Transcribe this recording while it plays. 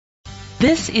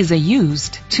This is a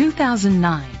used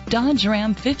 2009 Dodge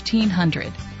Ram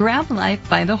 1500. Grab life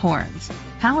by the horns.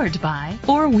 Powered by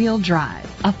four-wheel drive,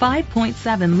 a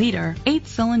 5.7-liter,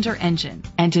 8-cylinder engine,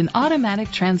 and an automatic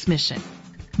transmission.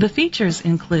 The features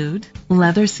include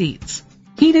leather seats,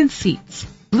 heated seats,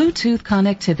 Bluetooth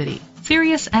connectivity,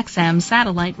 Sirius XM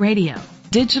satellite radio,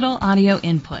 digital audio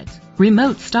input,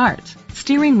 remote start,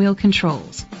 steering wheel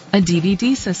controls, a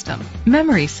DVD system,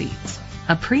 memory seats,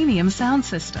 a premium sound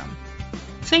system.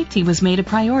 Safety was made a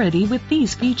priority with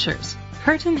these features: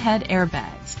 curtain head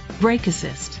airbags, brake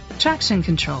assist, traction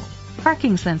control,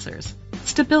 parking sensors,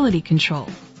 stability control,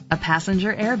 a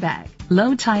passenger airbag,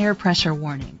 low tire pressure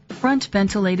warning, front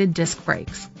ventilated disc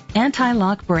brakes,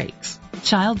 anti-lock brakes,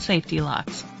 child safety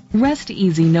locks. Rest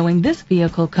easy knowing this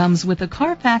vehicle comes with a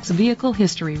Carfax Vehicle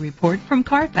History Report from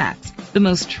Carfax, the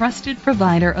most trusted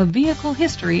provider of vehicle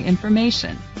history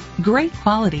information. Great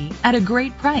quality at a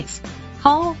great price.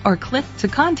 Call or click to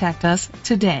contact us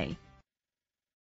today.